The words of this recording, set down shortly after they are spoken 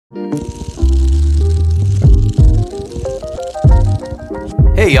Hey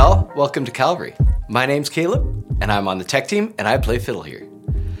y'all, welcome to Calvary. My name's Caleb, and I'm on the tech team, and I play fiddle here.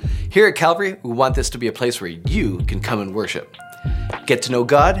 Here at Calvary, we want this to be a place where you can come and worship, get to know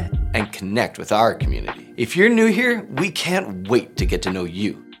God, and connect with our community. If you're new here, we can't wait to get to know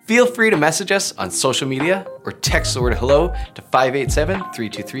you. Feel free to message us on social media or text the word hello to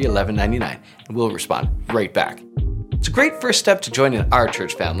 587-323-1199, and we'll respond right back. It's a great first step to joining our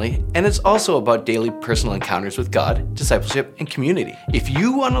church family, and it's also about daily personal encounters with God, discipleship, and community. If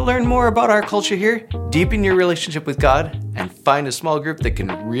you want to learn more about our culture here, deepen your relationship with God, and find a small group that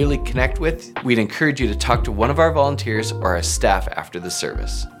can really connect with, we'd encourage you to talk to one of our volunteers or our staff after the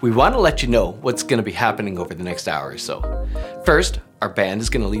service. We want to let you know what's going to be happening over the next hour or so. First, our band is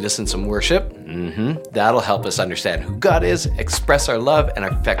going to lead us in some worship. That'll help us understand who God is, express our love and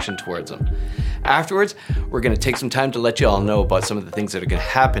our affection towards Him. Afterwards, we're going to take some time to let you all know about some of the things that are going to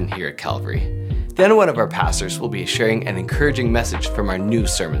happen here at Calvary. Then one of our pastors will be sharing an encouraging message from our new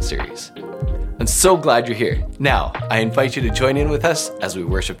sermon series. I'm so glad you're here. Now, I invite you to join in with us as we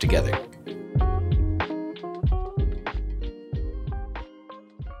worship together.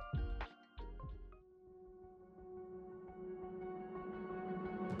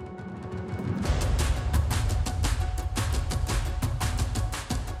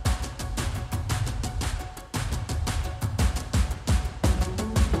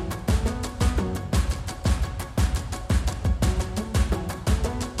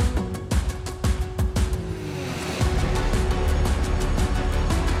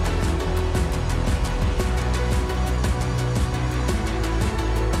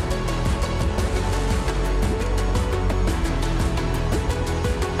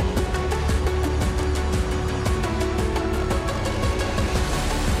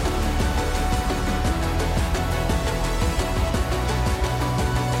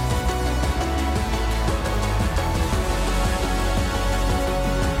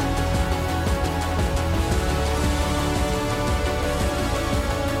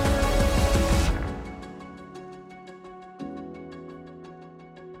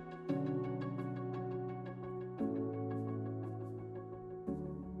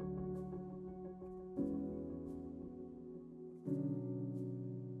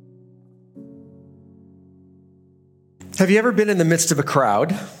 Have you ever been in the midst of a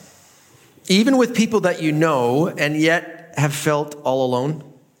crowd, even with people that you know, and yet have felt all alone?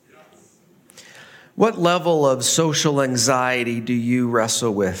 What level of social anxiety do you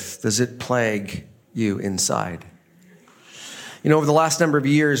wrestle with? Does it plague you inside? You know, over the last number of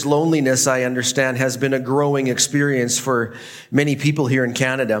years, loneliness, I understand, has been a growing experience for many people here in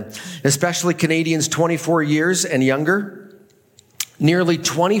Canada, especially Canadians 24 years and younger. Nearly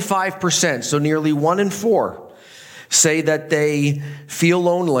 25%, so nearly 1 in 4, say that they feel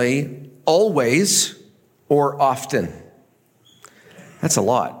lonely always or often. That's a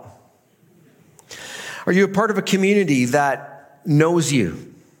lot. Are you a part of a community that knows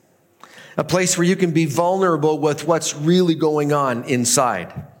you? A place where you can be vulnerable with what's really going on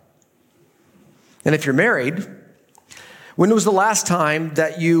inside? And if you're married, when was the last time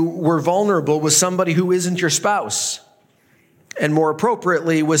that you were vulnerable with somebody who isn't your spouse? And more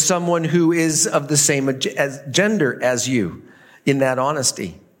appropriately, with someone who is of the same gender as you, in that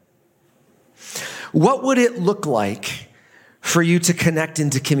honesty. What would it look like for you to connect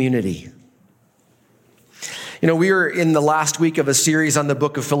into community? You know, we are in the last week of a series on the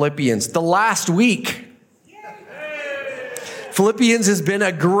book of Philippians. The last week. Philippians has been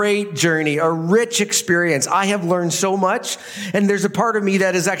a great journey, a rich experience. I have learned so much, and there's a part of me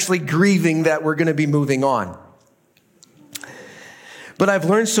that is actually grieving that we're going to be moving on. But I've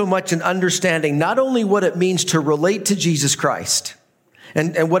learned so much in understanding not only what it means to relate to Jesus Christ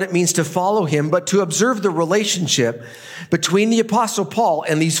and what it means to follow Him, but to observe the relationship between the Apostle Paul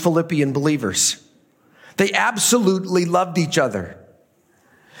and these Philippian believers. They absolutely loved each other.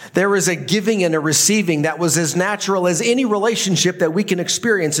 There was a giving and a receiving that was as natural as any relationship that we can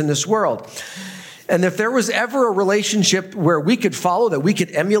experience in this world. And if there was ever a relationship where we could follow, that we could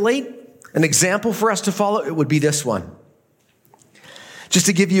emulate, an example for us to follow, it would be this one. Just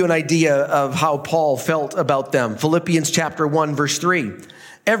to give you an idea of how Paul felt about them. Philippians chapter 1, verse 3.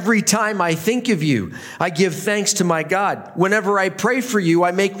 Every time I think of you, I give thanks to my God. Whenever I pray for you,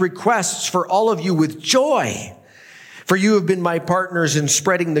 I make requests for all of you with joy. For you have been my partners in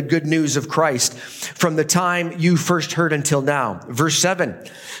spreading the good news of Christ from the time you first heard until now. Verse 7.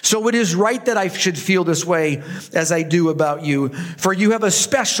 So it is right that I should feel this way as I do about you, for you have a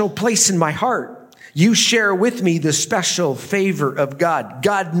special place in my heart. You share with me the special favor of God.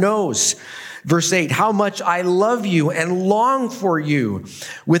 God knows, verse 8, how much I love you and long for you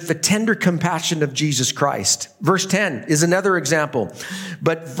with the tender compassion of Jesus Christ. Verse 10 is another example.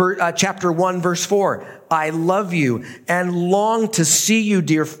 But chapter 1, verse 4, I love you and long to see you,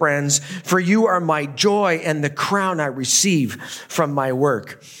 dear friends, for you are my joy and the crown I receive from my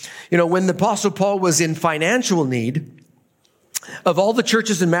work. You know, when the Apostle Paul was in financial need, of all the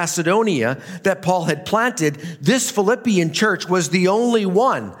churches in Macedonia that Paul had planted, this Philippian church was the only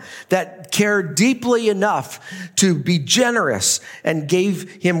one that cared deeply enough to be generous and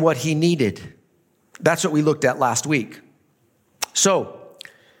gave him what he needed. That's what we looked at last week. So,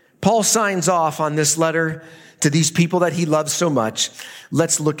 Paul signs off on this letter to these people that he loves so much.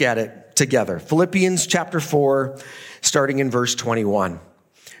 Let's look at it together. Philippians chapter 4, starting in verse 21.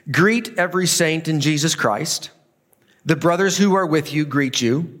 Greet every saint in Jesus Christ. The brothers who are with you greet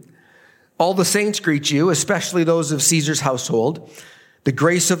you. All the saints greet you, especially those of Caesar's household. The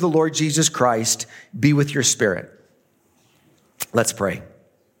grace of the Lord Jesus Christ be with your spirit. Let's pray.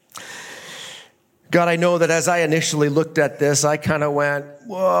 God, I know that as I initially looked at this, I kind of went,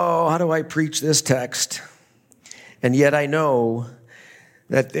 whoa, how do I preach this text? And yet I know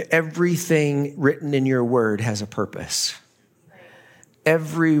that everything written in your word has a purpose.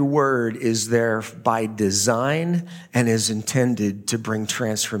 Every word is there by design and is intended to bring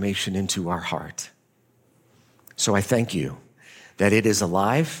transformation into our heart. So I thank you that it is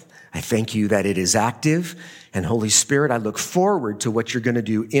alive. I thank you that it is active. And Holy Spirit, I look forward to what you're going to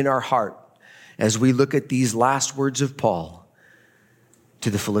do in our heart as we look at these last words of Paul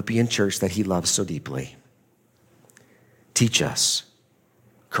to the Philippian church that he loves so deeply. Teach us,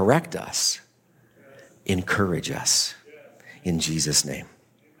 correct us, encourage us. In Jesus' name,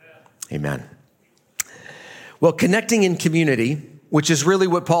 amen. Well, connecting in community, which is really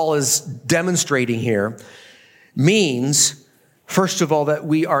what Paul is demonstrating here, means, first of all, that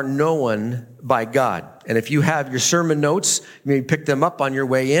we are known by God. And if you have your sermon notes, maybe pick them up on your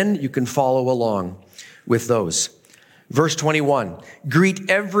way in. You can follow along with those. Verse 21,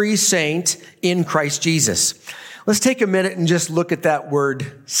 greet every saint in Christ Jesus. Let's take a minute and just look at that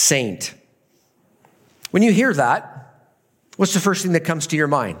word saint. When you hear that, what's the first thing that comes to your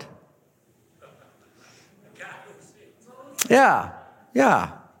mind? Yeah.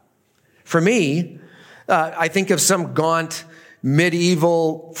 For me, I think of some gaunt,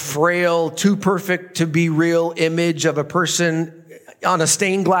 medieval, frail, too perfect to be real image of a person on a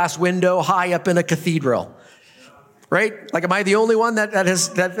stained glass window high up in a cathedral. Right? Like, am I the only one that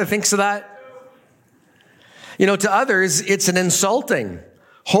thinks of that? You know, to others, it's an insulting,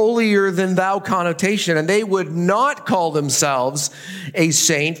 holier than thou connotation, and they would not call themselves a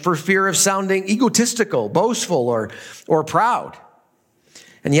saint for fear of sounding egotistical, boastful, or proud.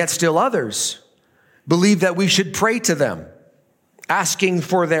 And yet still others believe that we should pray to them, asking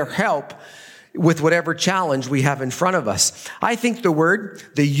for their help with whatever challenge we have in front of us. I think the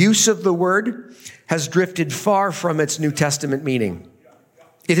use of the word has drifted far from its New Testament meaning.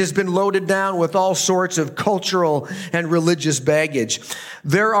 It has been loaded down with all sorts of cultural and religious baggage.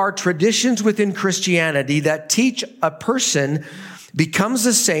 There are traditions within Christianity that teach a person becomes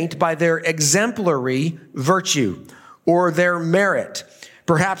a saint by their exemplary virtue or their merit,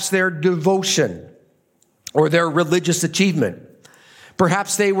 perhaps their devotion or their religious achievement.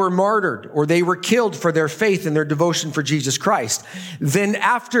 Perhaps they were martyred or they were killed for their faith and their devotion for Jesus Christ. Then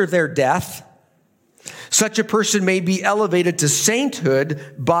after their death, such a person may be elevated to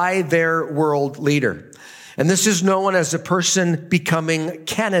sainthood by their world leader. And this is known as a person becoming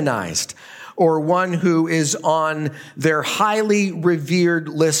canonized, or one who is on their highly revered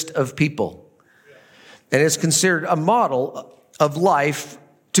list of people. And is considered a model of life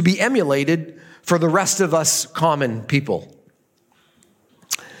to be emulated for the rest of us common people.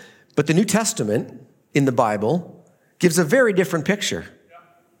 But the New Testament in the Bible gives a very different picture.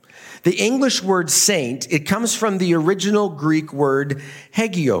 The English word saint, it comes from the original Greek word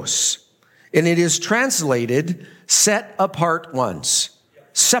hagios, and it is translated set apart ones,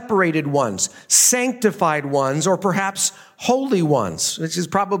 separated ones, sanctified ones, or perhaps holy ones, which is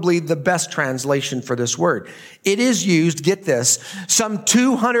probably the best translation for this word. It is used, get this, some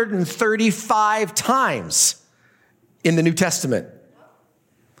 235 times in the New Testament.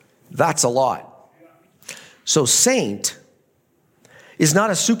 That's a lot. So saint is not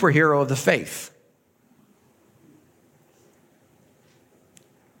a superhero of the faith.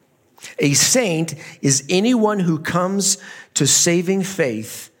 A saint is anyone who comes to saving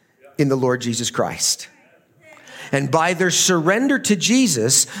faith in the Lord Jesus Christ. And by their surrender to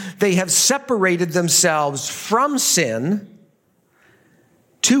Jesus, they have separated themselves from sin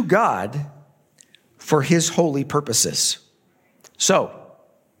to God for his holy purposes. So,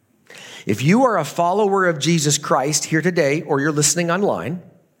 if you are a follower of Jesus Christ here today, or you're listening online,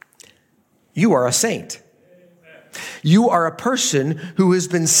 you are a saint. You are a person who has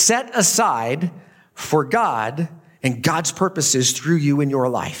been set aside for God and God's purposes through you in your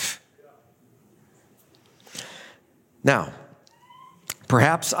life. Now,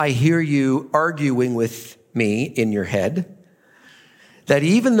 perhaps I hear you arguing with me in your head that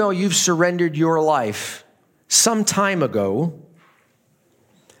even though you've surrendered your life some time ago,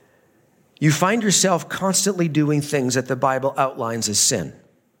 you find yourself constantly doing things that the Bible outlines as sin.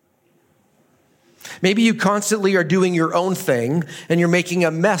 Maybe you constantly are doing your own thing and you're making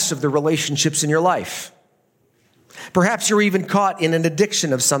a mess of the relationships in your life. Perhaps you're even caught in an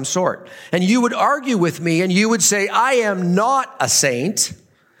addiction of some sort. And you would argue with me and you would say, I am not a saint,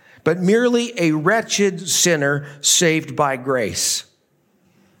 but merely a wretched sinner saved by grace.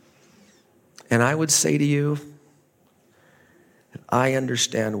 And I would say to you, I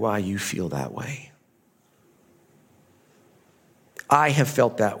understand why you feel that way. I have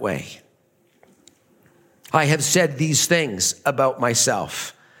felt that way. I have said these things about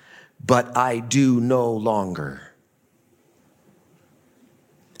myself, but I do no longer.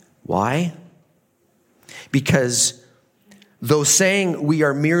 Why? Because though saying we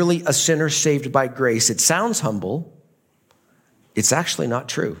are merely a sinner saved by grace, it sounds humble, it's actually not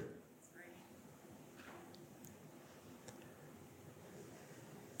true.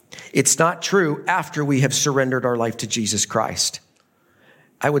 It's not true after we have surrendered our life to Jesus Christ.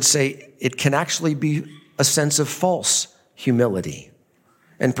 I would say it can actually be a sense of false humility.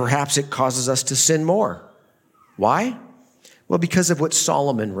 And perhaps it causes us to sin more. Why? Well, because of what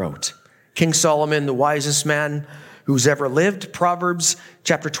Solomon wrote. King Solomon, the wisest man who's ever lived, Proverbs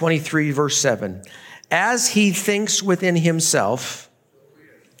chapter 23, verse 7. As he thinks within himself,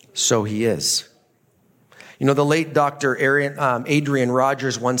 so he is. You know, the late Dr. Adrian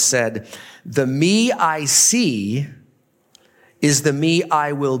Rogers once said, the me I see is the me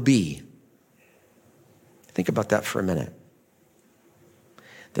I will be. Think about that for a minute.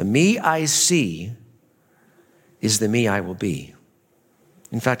 The me I see is the me I will be.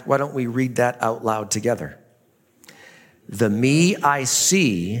 In fact, why don't we read that out loud together? The me I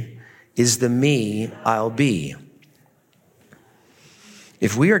see is the me I'll be.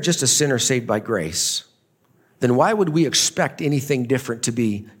 If we are just a sinner saved by grace, then why would we expect anything different to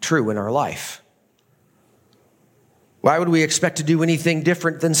be true in our life? Why would we expect to do anything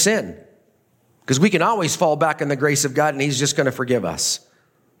different than sin? Because we can always fall back on the grace of God and he's just going to forgive us.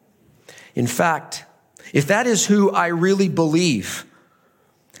 In fact, if that is who I really believe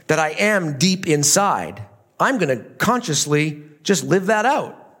that I am deep inside, I'm going to consciously just live that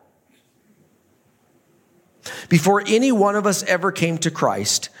out. Before any one of us ever came to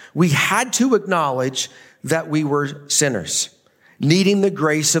Christ, we had to acknowledge that we were sinners, needing the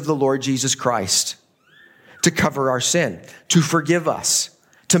grace of the Lord Jesus Christ to cover our sin, to forgive us,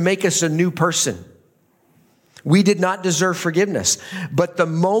 to make us a new person. We did not deserve forgiveness. But the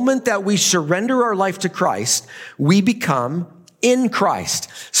moment that we surrender our life to Christ, we become in Christ.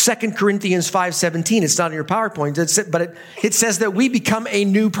 2 Corinthians 5:17, it's not in your PowerPoint, but it says that we become a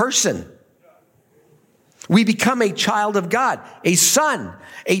new person. We become a child of God, a son,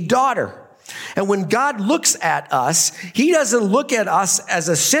 a daughter. And when God looks at us, he doesn't look at us as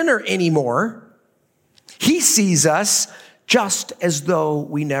a sinner anymore. He sees us just as though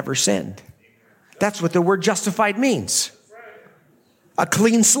we never sinned. That's what the word justified means. A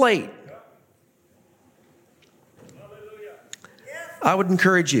clean slate. I would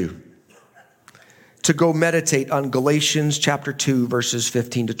encourage you to go meditate on Galatians chapter 2, verses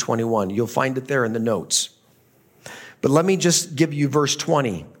 15 to 21. You'll find it there in the notes. But let me just give you verse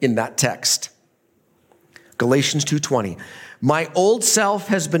 20 in that text. Galatians 2:20. My old self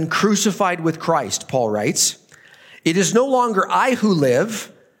has been crucified with Christ, Paul writes. It is no longer I who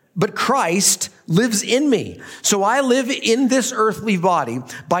live, but Christ lives in me. So I live in this earthly body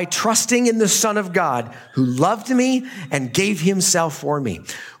by trusting in the Son of God who loved me and gave himself for me.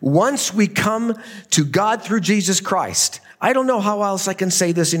 Once we come to God through Jesus Christ, I don't know how else I can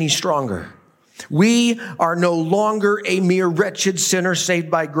say this any stronger. We are no longer a mere wretched sinner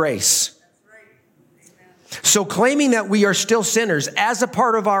saved by grace. So claiming that we are still sinners as a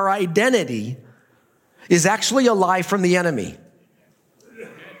part of our identity is actually a lie from the enemy.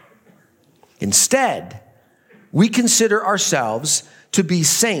 Instead, we consider ourselves to be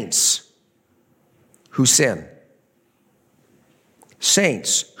saints who sin.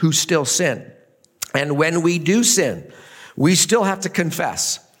 Saints who still sin. And when we do sin, we still have to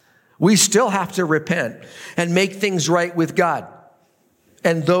confess. We still have to repent and make things right with God.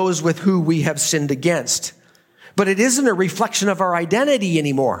 and those with whom we have sinned against. But it isn't a reflection of our identity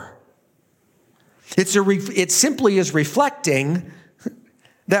anymore. It simply is reflecting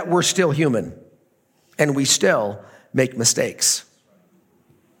that we're still human and we still make mistakes.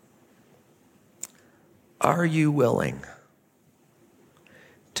 Are you willing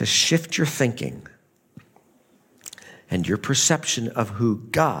to shift your thinking and your perception of who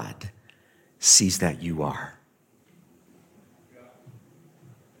God sees that you are?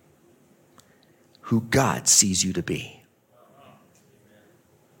 Who God sees you to be.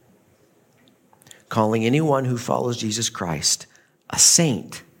 Calling anyone who follows Jesus Christ a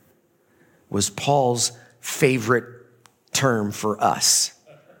saint was Paul's favorite term for us.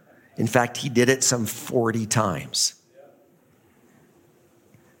 In fact, he did it some 40 times.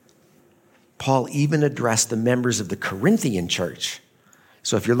 Paul even addressed the members of the Corinthian church.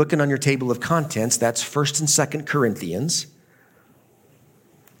 So if you're looking on your table of contents, that's 1st and 2nd Corinthians.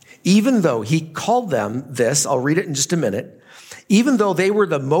 Even though he called them this, I'll read it in just a minute, even though they were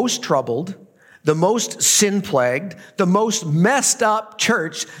the most troubled, the most sin-plagued, the most messed up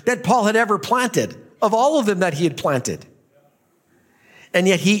church that Paul had ever planted, of all of them that he had planted. And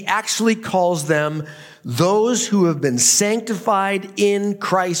yet he actually calls them those who have been sanctified in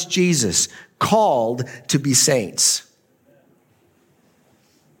Christ Jesus, called to be saints.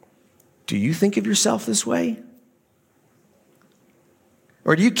 Do you think of yourself this way?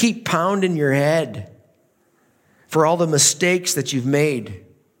 Or do you keep pounding your head for all the mistakes that you've made?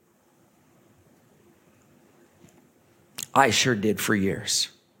 I sure did for years.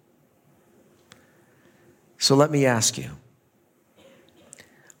 So let me ask you,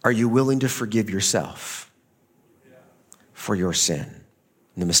 are you willing to forgive yourself for your sin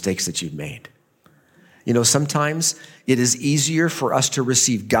and the mistakes that you've made? You know, sometimes it is easier for us to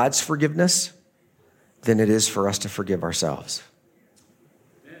receive God's forgiveness than it is for us to forgive ourselves.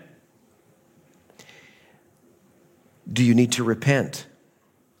 Do you need to repent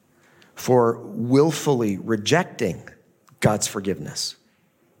for willfully rejecting God's forgiveness?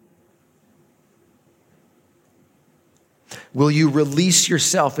 Will you release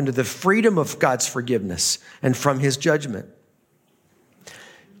yourself into the freedom of God's forgiveness and from his judgment?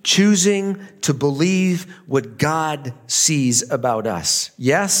 Choosing to believe what God sees about us.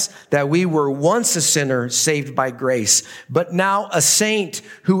 Yes, that we were once a sinner saved by grace, but now a saint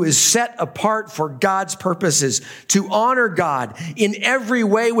who is set apart for God's purposes, to honor God in every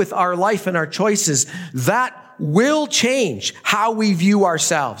way with our life and our choices. That will change how we view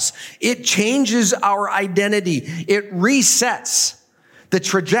ourselves. It changes our identity. It resets the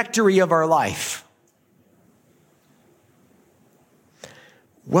trajectory of our life.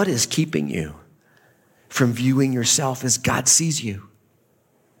 What is keeping you from viewing yourself as God sees you?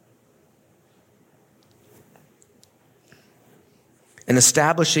 And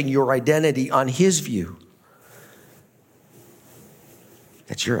establishing your identity on his view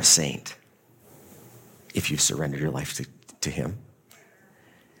that you're a saint if you've surrendered your life to him.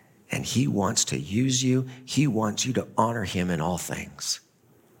 And he wants to use you. He wants you to honor him in all things.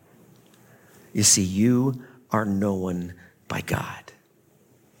 You see, you are known by God.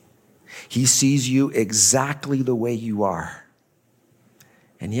 He sees you exactly the way you are.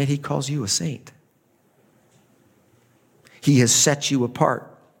 And yet he calls you a saint. He has set you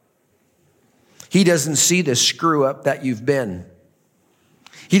apart. He doesn't see the screw up that you've been.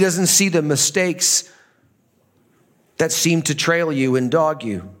 He doesn't see the mistakes that seem to trail you and dog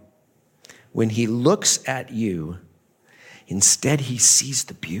you. When he looks at you, instead he sees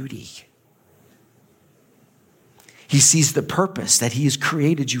the beauty. He sees the purpose that he has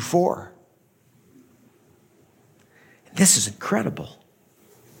created you for. This is incredible.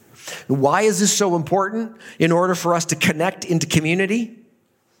 Why is this so important in order for us to connect into community?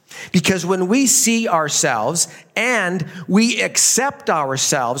 Because when we see ourselves and we accept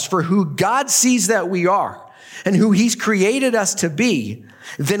ourselves for who God sees that we are and who he's created us to be,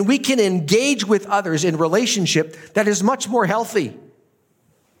 then we can engage with others in relationship that is much more healthy.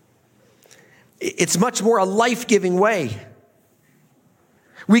 It's much more a life-giving way.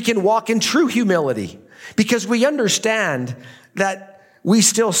 We can walk in true humility because we understand that we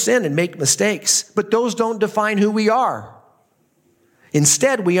still sin and make mistakes, but those don't define who we are.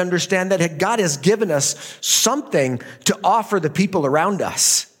 Instead, we understand that God has given us something to offer the people around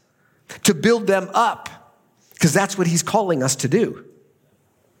us, to build them up, because that's what he's calling us to do.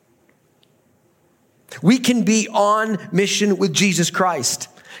 We can be on mission with Jesus Christ,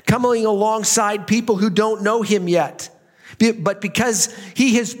 coming alongside people who don't know him yet. But because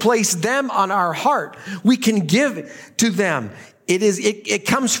he has placed them on our heart, we can give to them It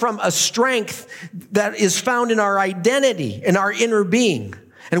comes from a strength that is found in our identity, in our inner being,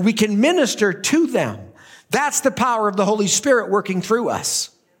 and we can minister to them. That's the power of the Holy Spirit working through us.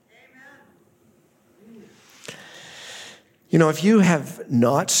 You know, if you have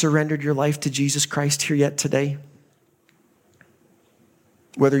not surrendered your life to Jesus Christ here yet today,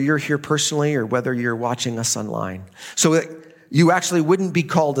 whether you're here personally or whether you're watching us online, so that you actually wouldn't be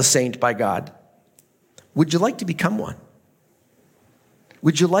called a saint by God, would you like to become one?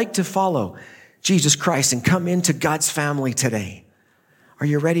 Would you like to follow Jesus Christ and come into God's family today? Are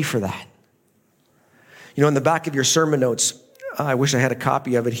you ready for that? You know, in the back of your sermon notes, I wish I had a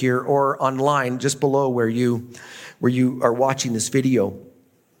copy of it here, or online just below where you are watching this video.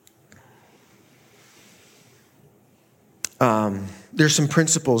 There's some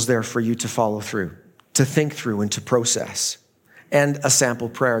principles there for you to follow through, to think through and to process, and a sample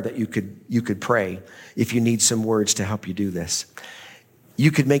prayer that you could pray if you need some words to help you do this. You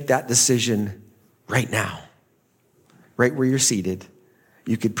could make that decision right now, right where you're seated.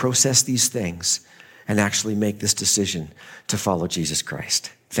 You could process these things and actually make this decision to follow Jesus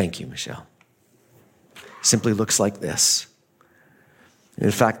Christ. Thank you, Michelle. Simply looks like this.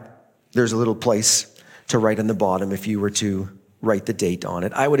 In fact, there's a little place to write on the bottom if you were to write the date on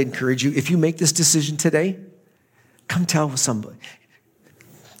it. I would encourage you, if you make this decision today, come tell somebody.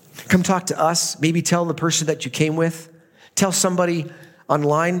 Come talk to us. Maybe tell the person that you came with. Tell somebody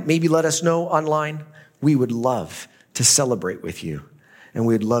online. Maybe let us know online. We would love to celebrate with you. And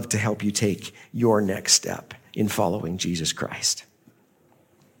we'd love to help you take your next step in following Jesus Christ.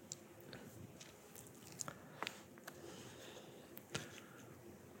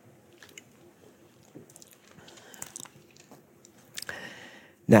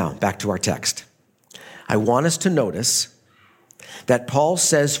 Now, back to our text. I want us to notice that Paul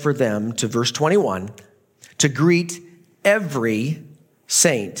says for them, to verse 21, to greet every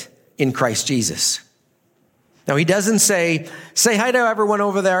saint in Christ Jesus. Now, he doesn't say hi to everyone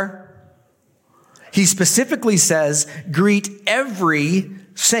over there. He specifically says, greet every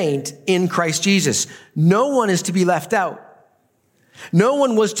saint in Christ Jesus. No one is to be left out. No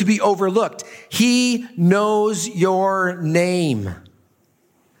one was to be overlooked. He knows your name.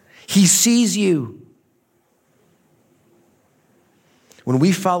 He sees you. When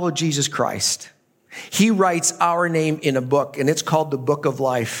we follow Jesus Christ, he writes our name in a book, and it's called the Book of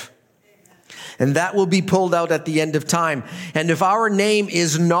Life. And that will be pulled out at the end of time. And if our name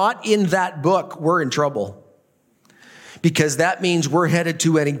is not in that book, we're in trouble. Because that means we're headed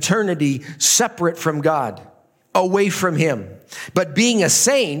to an eternity separate from God, away from him. But being a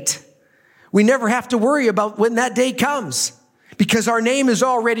saint, we never have to worry about when that day comes, because our name is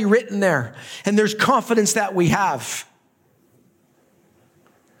already written there. And there's confidence that we have,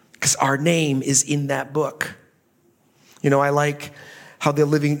 because our name is in that book. You know, I like how the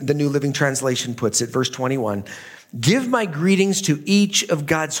New Living Translation puts it, verse 21. Give my greetings to each of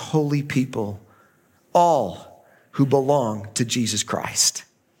God's holy people, all who belong to Jesus Christ.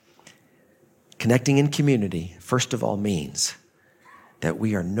 Connecting in community, first of all, means that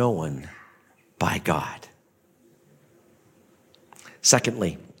we are known by God.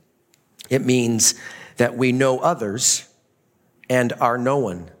 Secondly, it means that we know others and are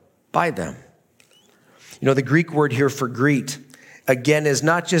known by them. You know, the Greek word here for greet, again, is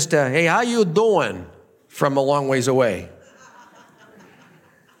not just a, hey, how you doing, from a long ways away.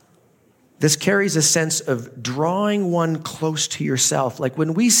 This carries a sense of drawing one close to yourself. Like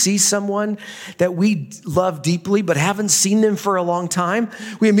when we see someone that we love deeply but haven't seen them for a long time,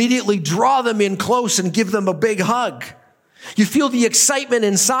 we immediately draw them in close and give them a big hug. You feel the excitement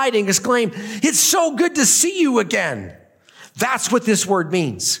inside and exclaim, it's so good to see you again. That's what this word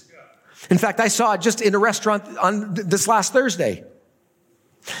means. In fact, I saw it just in a restaurant on this last Thursday.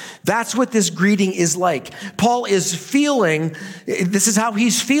 That's what this greeting is like. Paul is feeling, this is how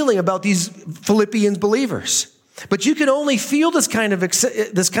he's feeling about these Philippians believers. But you can only feel this kind of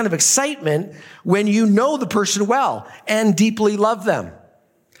excitement when you know the person well and deeply love them.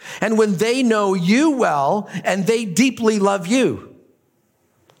 And when they know you well and they deeply love you.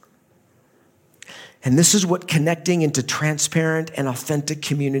 And this is what connecting into transparent and authentic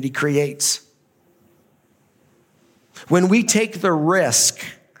community creates. When we take the risk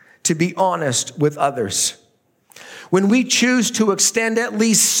to be honest with others, when we choose to extend at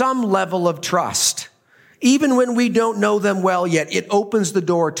least some level of trust, even when we don't know them well yet, it opens the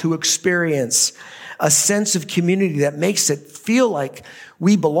door to experience a sense of community that makes it feel like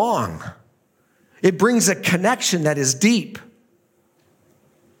we belong. It brings a connection that is deep.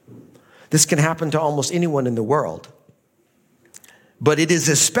 This can happen to almost anyone in the world. But it is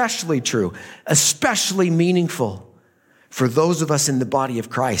especially true, especially meaningful for those of us in the body of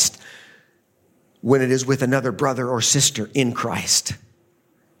Christ when it is with another brother or sister in Christ,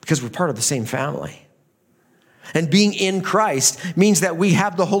 because we're part of the same family. And being in Christ means that we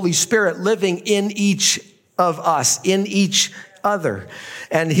have the Holy Spirit living in each of us, in each other.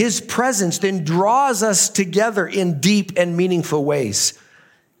 And his presence then draws us together in deep and meaningful ways.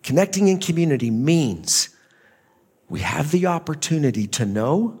 Connecting in community means we have the opportunity to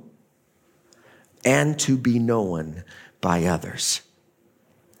know and to be known by others.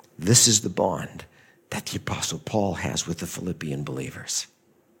 This is the bond that the Apostle Paul has with the Philippian believers.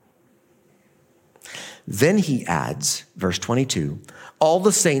 Then he adds, verse 22, all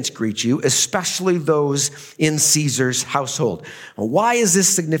the saints greet you, especially those in Caesar's household. Now, why is this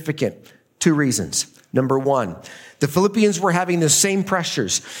significant? 2 reasons. Number 1, the Philippians were having the same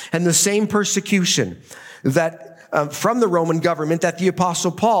pressures and the same persecution that from the Roman government that the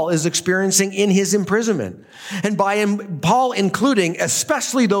Apostle Paul is experiencing in his imprisonment. And by Paul including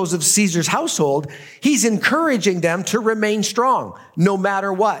especially those of Caesar's household, he's encouraging them to remain strong no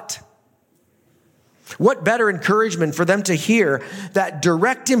matter what. What better encouragement for them to hear that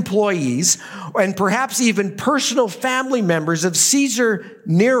direct employees and perhaps even personal family members of Caesar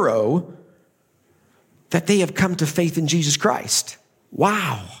Nero, that they have come to faith in Jesus Christ.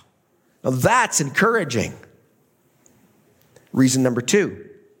 Wow. Now that's encouraging. Reason number 2,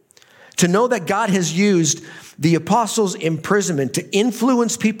 to know that God has used the apostles' imprisonment to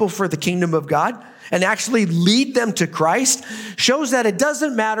influence people for the kingdom of God and actually lead them to Christ shows that it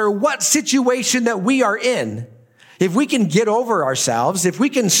doesn't matter what situation that we are in. If we can get over ourselves, if we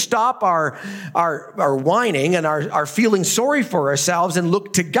can stop our whining and our feeling sorry for ourselves and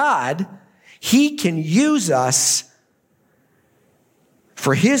look to God, he can use us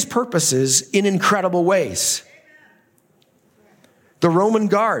for his purposes in incredible ways. The Roman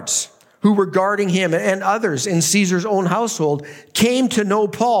guards who were guarding him and others in Caesar's own household came to know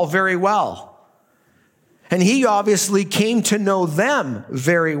Paul very well. And he obviously came to know them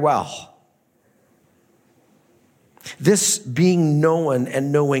very well. This being known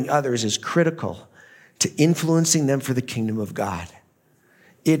and knowing others is critical to influencing them for the kingdom of God.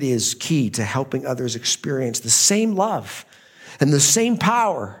 It is key to helping others experience the same love and the same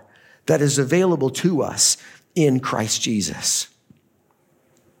power that is available to us in Christ Jesus.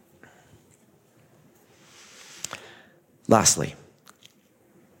 Lastly,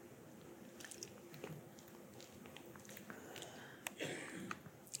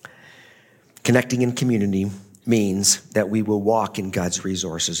 connecting in community means that we will walk in God's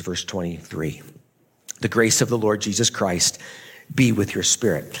resources. Verse 23, the grace of the Lord Jesus Christ be with your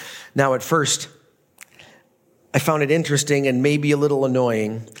spirit. Now, at first, I found it interesting and maybe a little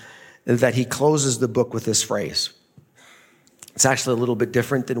annoying that he closes the book with this phrase. It's actually a little bit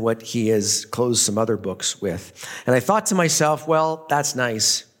different than what he has closed some other books with. And I thought to myself, well, that's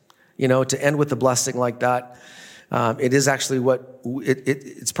nice, to end with a blessing like that. It is actually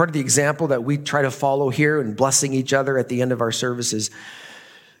it's part of the example that we try to follow here and blessing each other at the end of our services.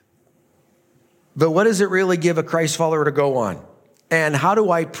 But what does it really give a Christ follower to go on? And how do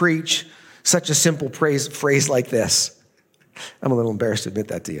I preach such a simple phrase like this? I'm a little embarrassed to admit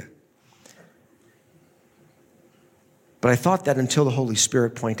that to you. But I thought that until the Holy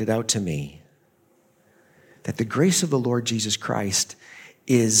Spirit pointed out to me that the grace of the Lord Jesus Christ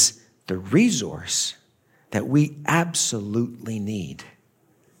is the resource that we absolutely need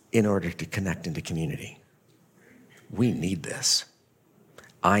in order to connect into community. We need this.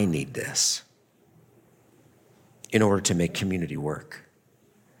 I need this in order to make community work.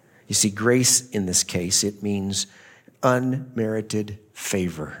 You see, grace in this case, it means unmerited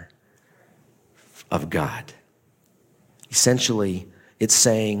favor of God. Essentially, it's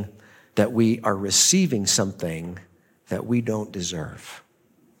saying that we are receiving something that we don't deserve.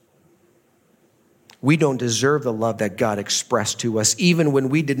 We don't deserve the love that God expressed to us, even when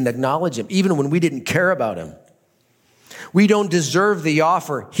we didn't acknowledge him, even when we didn't care about him. We don't deserve the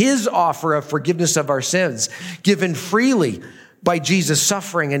offer, his offer of forgiveness of our sins, given freely by Jesus'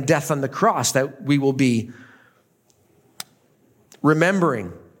 suffering and death on the cross that we will be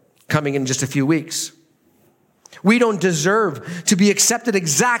remembering coming in just a few weeks. We don't deserve to be accepted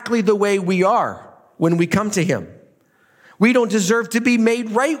exactly the way we are when we come to him. We don't deserve to be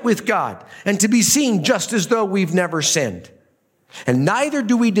made right with God and to be seen just as though we've never sinned. And neither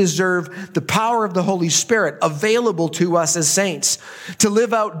do we deserve the power of the Holy Spirit available to us as saints to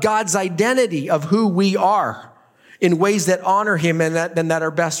live out God's identity of who we are in ways that honor him and that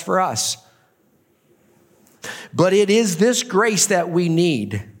are best for us. But it is this grace that we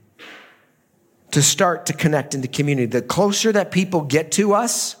need to start to connect into community. The closer that people get to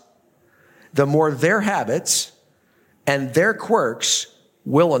us, the more their habits and their quirks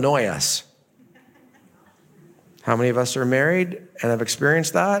will annoy us. How many of us are married and have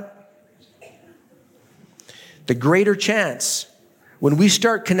experienced that? The greater chance, when we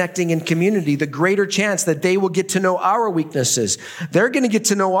start connecting in community, the greater chance that they will get to know our weaknesses. They're going to get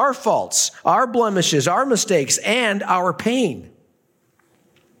to know our faults, our blemishes, our mistakes, and our pain.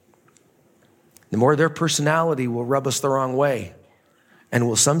 The more their personality will rub us the wrong way and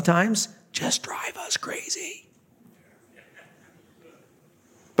will sometimes just drive us crazy.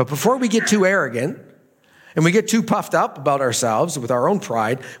 But before we get too arrogant and we get too puffed up about ourselves with our own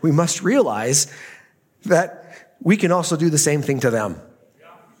pride, we must realize that we can also do the same thing to them.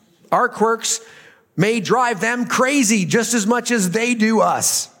 Our quirks may drive them crazy just as much as they do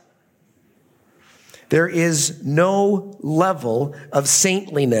us. There is no level of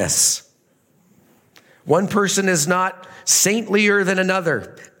saintliness. One person is not saintlier than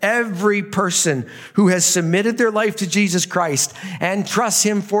another. Every person who has submitted their life to Jesus Christ and trusts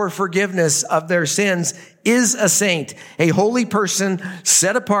him for forgiveness of their sins is a saint, a holy person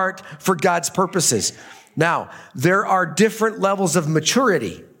set apart for God's purposes. Now, there are different levels of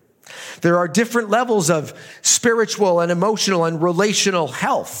maturity. There are different levels of spiritual and emotional and relational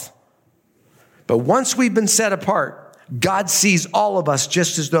health. But once we've been set apart, God sees all of us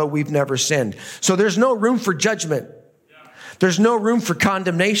just as though we've never sinned. So there's no room for judgment. There's no room for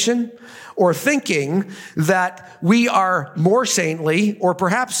condemnation or thinking that we are more saintly or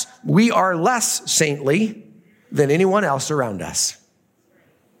perhaps we are less saintly than anyone else around us.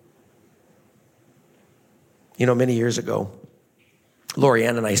 You know, many years ago,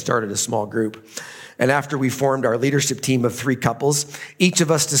 Lorianne and I started a small group. And after we formed our leadership team of 3 couples, each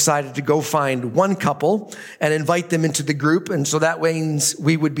of us decided to go find one couple and invite them into the group. And so that means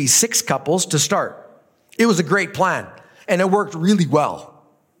we would be 6 couples to start. It was a great plan, and it worked really well.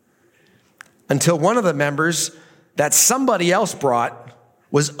 Until one of the members that somebody else brought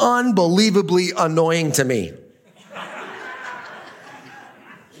was unbelievably annoying to me.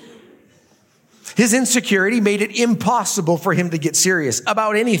 His insecurity made it impossible for him to get serious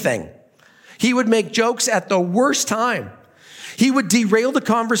about anything. He would make jokes at the worst time. He would derail the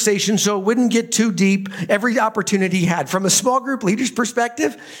conversation so it wouldn't get too deep every opportunity he had. From a small group leader's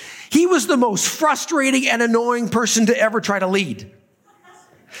perspective, he was the most frustrating and annoying person to ever try to lead.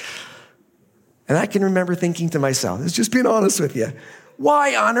 And I can remember thinking to myself, let's just being honest with you,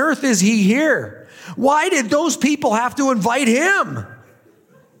 why on earth is he here? Why did those people have to invite him?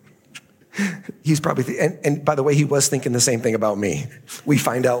 He's probably, and by the way, he was thinking the same thing about me. We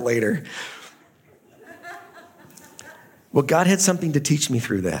find out later. Well, God had something to teach me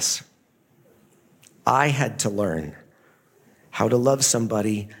through this. I had to learn how to love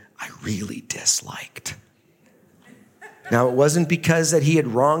somebody I really disliked. Now, it wasn't because that he had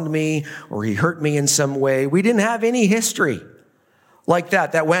wronged me or he hurt me in some way. We didn't have any history like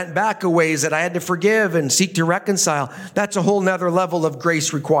that went back a ways that I had to forgive and seek to reconcile. That's a whole nother level of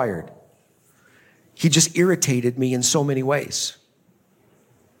grace required. He just irritated me in so many ways.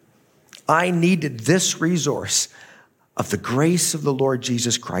 I needed this resource of the grace of the Lord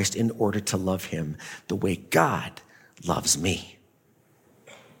Jesus Christ in order to love him the way God loves me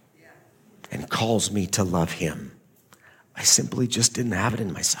and calls me to love him. I simply just didn't have it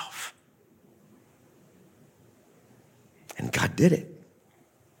in myself. And God did it.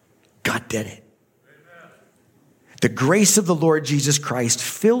 God did it. The grace of the Lord Jesus Christ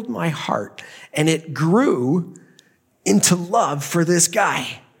filled my heart, and it grew into love for this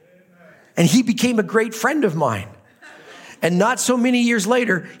guy. And he became a great friend of mine. And not so many years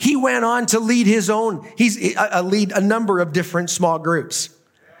later, he went on to lead lead a number of different small groups.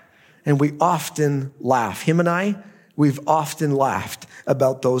 And we often laugh. Him and I, we've often laughed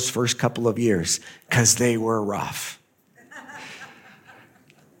about those first couple of years because they were rough.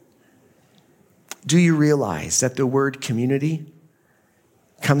 Do you realize that the word community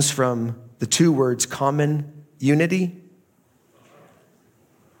comes from the 2 words common unity?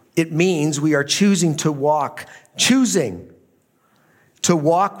 It means we are choosing to walk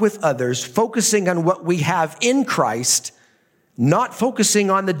with others, focusing on what we have in Christ, not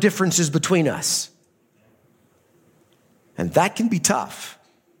focusing on the differences between us. And that can be tough.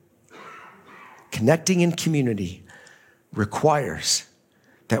 Connecting in community requires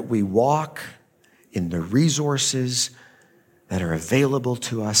that we walk in the resources that are available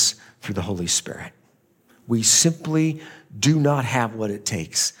to us through the Holy Spirit. We simply do not have what it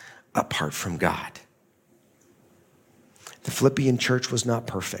takes apart from God. The Philippian church was not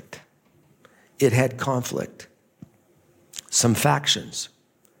perfect. It had conflict, some factions.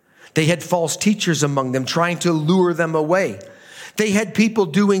 They had false teachers among them trying to lure them away. They had people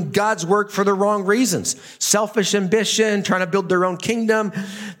doing God's work for the wrong reasons. Selfish ambition, trying to build their own kingdom.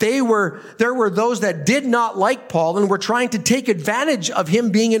 There were those that did not like Paul and were trying to take advantage of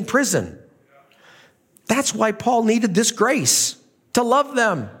him being in prison. That's why Paul needed this grace to love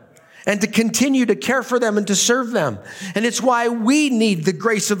them and to continue to care for them and to serve them. And it's why we need the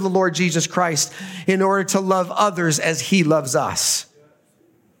grace of the Lord Jesus Christ in order to love others as he loves us.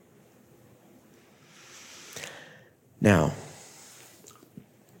 Now,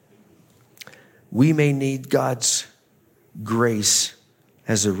 we may need God's grace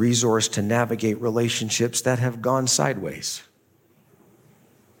as a resource to navigate relationships that have gone sideways.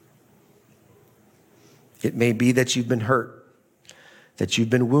 It may be that you've been hurt, that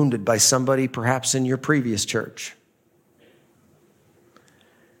you've been wounded by somebody perhaps in your previous church,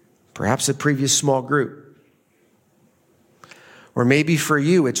 perhaps a previous small group. Or maybe for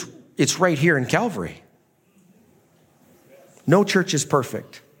you, it's right here in Calvary. No church is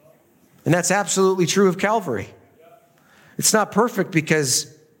perfect. And that's absolutely true of Calvary. It's not perfect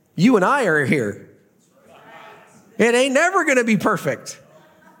because you and I are here. It ain't never going to be perfect.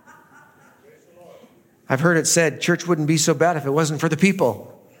 I've heard it said, church wouldn't be so bad if it wasn't for the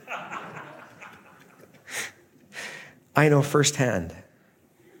people. I know firsthand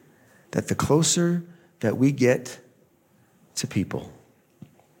that the closer that we get to people,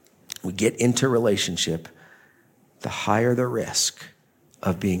 we get into relationship, the higher the risk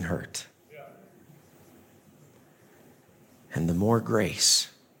of being hurt. And the more grace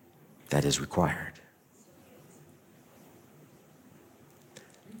that is required.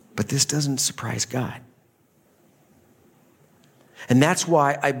 But this doesn't surprise God. And that's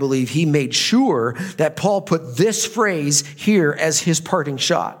why I believe he made sure that Paul put this phrase here as his parting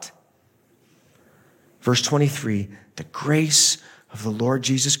shot. Verse 23, the grace of the Lord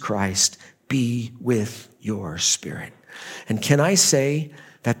Jesus Christ be with your spirit. And can I say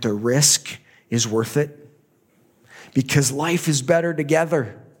that the risk is worth it? Because life is better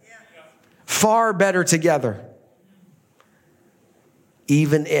together. Far better together.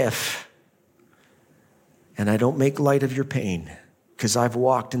 Even if, and I don't make light of your pain, because I've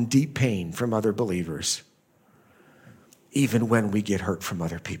walked in deep pain from other believers. Even when we get hurt from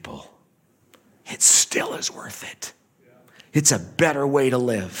other people, it still is worth it. It's a better way to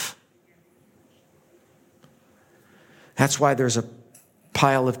live. That's why there's a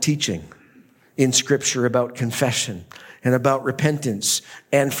pile of teaching in Scripture about confession and about repentance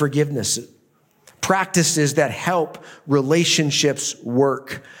and forgiveness. Practices that help relationships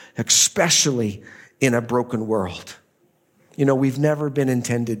work, especially in a broken world. You know, we've never been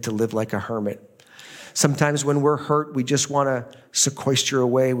intended to live like a hermit. Sometimes when we're hurt, we just want to sequester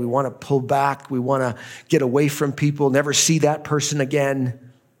away. We want to pull back. We want to get away from people, never see that person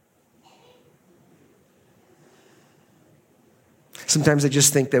again. Sometimes I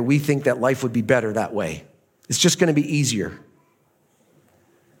just think that we think that life would be better that way. It's just going to be easier.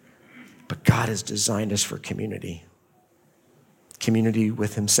 But God has designed us for community. Community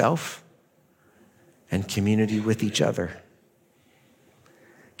with himself and community with each other.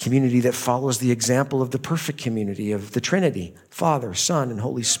 Community that follows the example of the perfect community of the Trinity, Father, Son, and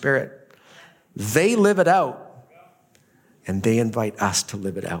Holy Spirit. They live it out, and they invite us to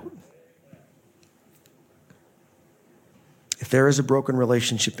live it out. If there is a broken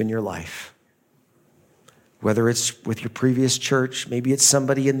relationship in your life, whether it's with your previous church, maybe it's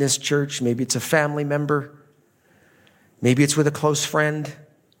somebody in this church, maybe it's a family member, maybe it's with a close friend,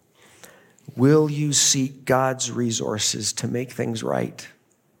 will you seek God's resources to make things right?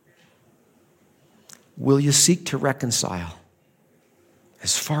 Will you seek to reconcile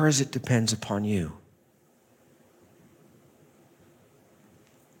as far as it depends upon you?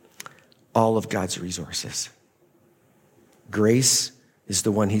 All of God's resources. Grace is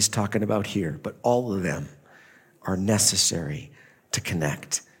the one he's talking about here, but all of them are necessary to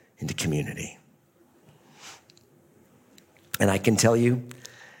connect into community. And I can tell you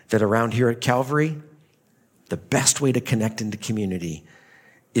that around here at Calvary, the best way to connect into community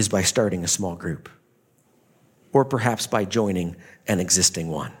is by starting a small group, or perhaps by joining an existing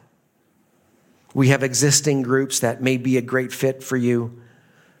one. We have existing groups that may be a great fit for you,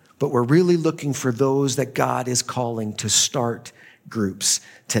 but we're really looking for those that God is calling to start groups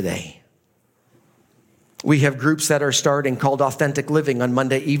today. We have groups that are starting called Authentic Living on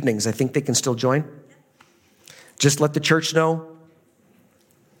Monday evenings. I think they can still join. Just let the church know.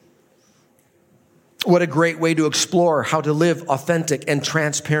 What a great way to explore how to live authentic and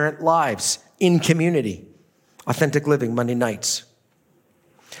transparent lives in community. Authentic Living, Monday nights.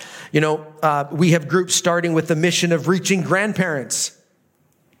 You know, we have groups starting with the mission of reaching grandparents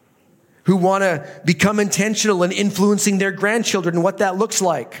who want to become intentional in influencing their grandchildren and what that looks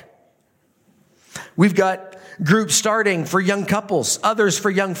like. We've got groups starting for young couples, others for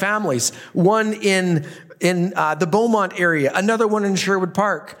young families, one in the Beaumont area, another one in Sherwood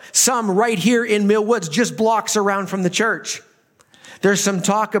Park, some right here in Mill Woods, just blocks around from the church. There's some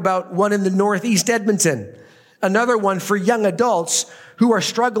talk about one in the Northeast Edmonton, another one for young adults who are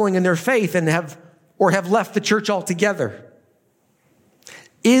struggling in their faith and have left the church altogether.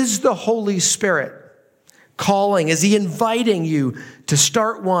 Is the Holy Spirit calling? Is he inviting you to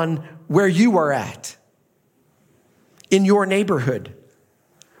start one where you are at, in your neighborhood,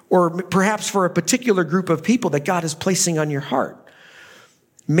 or perhaps for a particular group of people that God is placing on your heart?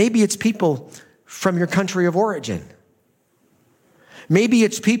 Maybe it's people from your country of origin. Maybe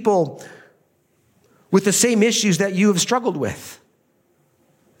it's people with the same issues that you have struggled with.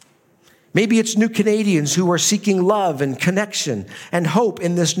 Maybe it's new Canadians who are seeking love and connection and hope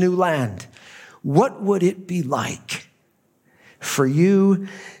in this new land. What would it be like for you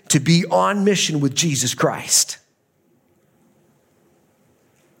to be on mission with Jesus Christ?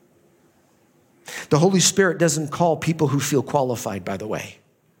 The Holy Spirit doesn't call people who feel qualified, by the way.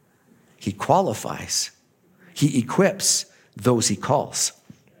 He qualifies. He equips those he calls.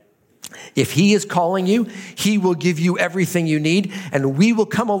 If he is calling you, he will give you everything you need, and we will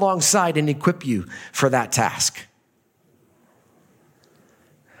come alongside and equip you for that task.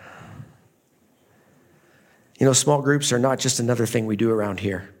 You know, small groups are not just another thing we do around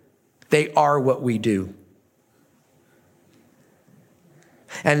here. They are what we do.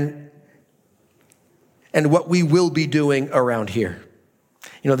 And what we will be doing around here.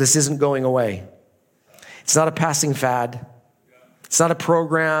 You know, this isn't going away. It's not a passing fad. It's not a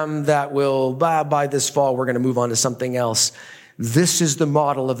program that will, by this fall, we're going to move on to something else. This is the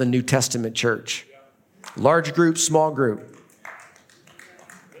model of the New Testament church. Large group, small group.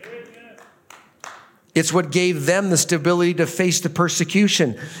 It's what gave them the stability to face the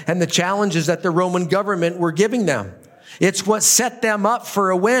persecution and the challenges that the Roman government were giving them. It's what set them up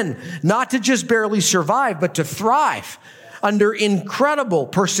for a win, not to just barely survive, but to thrive under incredible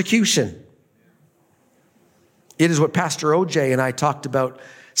persecution. It is what Pastor OJ and I talked about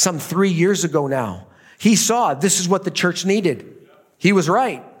some 3 years ago now. He saw this is what the church needed. He was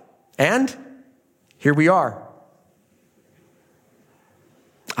right. And here we are.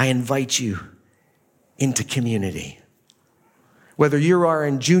 I invite you into community. Whether you are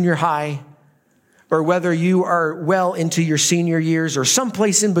in junior high or whether you are well into your senior years or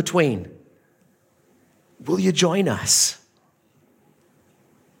someplace in between, will you join us?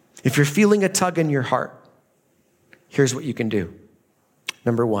 If you're feeling a tug in your heart, here's what you can do.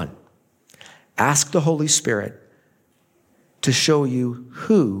 Number one, ask the Holy Spirit to show you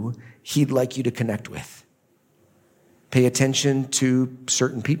who he'd like you to connect with. Pay attention to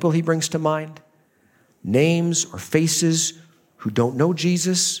certain people he brings to mind, names or faces who don't know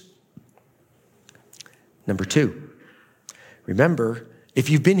Jesus. Number two, remember, if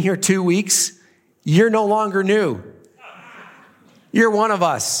you've been here 2 weeks, you're no longer new. You're one of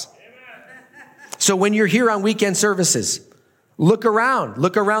us. So when you're here on weekend services, look around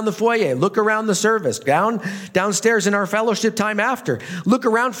the foyer, look around the service, downstairs in our fellowship time after. Look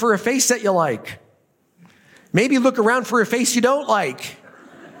around for a face that you like. Maybe look around for a face you don't like,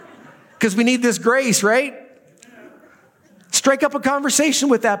 because we need this grace, right? Strike up a conversation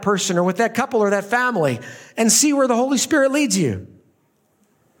with that person or with that couple or that family and see where the Holy Spirit leads you.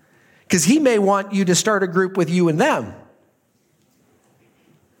 Because he may want you to start a group with you and them.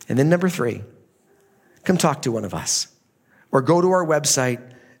 And then number three, come talk to one of us or go to our website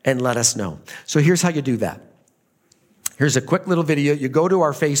and let us know. So here's how you do that. Here's a quick little video. You go to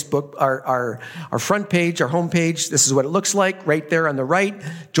our Facebook, our front page, our homepage. This is what it looks like right there on the right.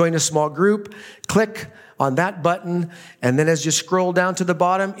 Join a small group. Click on that button. And then as you scroll down to the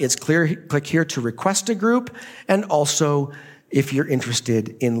bottom, it's clear. Click here to request a group. And also if you're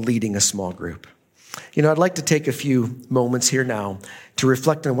interested in leading a small group. You know, I'd like to take a few moments here now to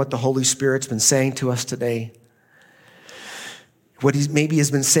reflect on what the Holy Spirit's been saying to us today. What he maybe has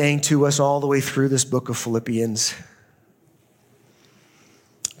been saying to us all the way through this book of Philippians.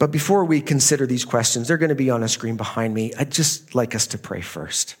 But before we consider these questions, they're going to be on a screen behind me. I'd just like us to pray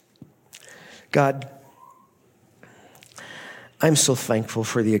first. God, I'm so thankful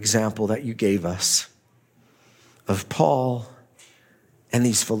for the example that you gave us of Paul and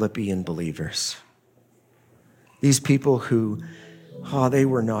these Philippian believers. These people who, they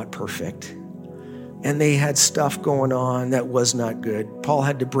were not perfect. And they had stuff going on that was not good. Paul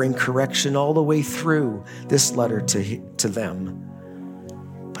had to bring correction all the way through this letter to them.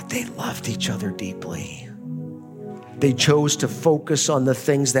 But they loved each other deeply. They chose to focus on the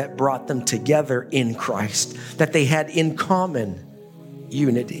things that brought them together in Christ, that they had in common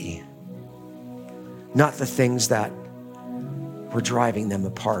unity, not the things that were driving them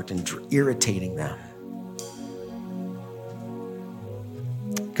apart and irritating them.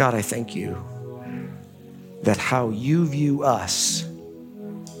 God, I thank you that how you view us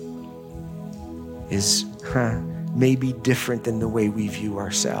is maybe different than the way we view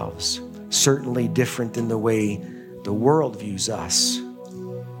ourselves. Certainly different than the way the world views us.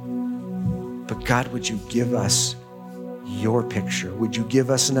 But God, would you give us your picture? Would you give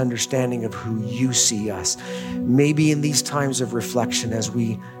us an understanding of who you see us? Maybe in these times of reflection as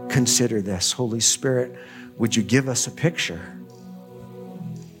we consider this, Holy Spirit, would you give us a picture?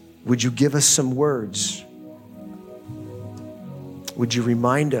 Would you give us some words? Would you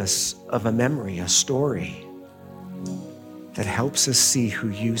remind us of a memory, a story that helps us see who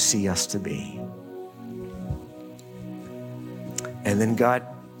you see us to be? And then God,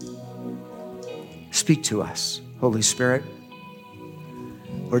 speak to us, Holy Spirit.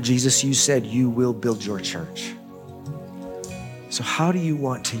 Lord Jesus, you said you will build your church. So how do you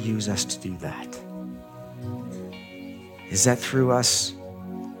want to use us to do that? Is that through us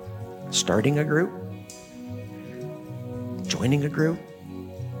starting a group? Joining a group?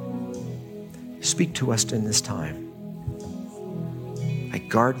 Speak to us in this time. I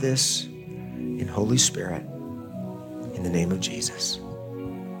guard this in Holy Spirit in the name of Jesus.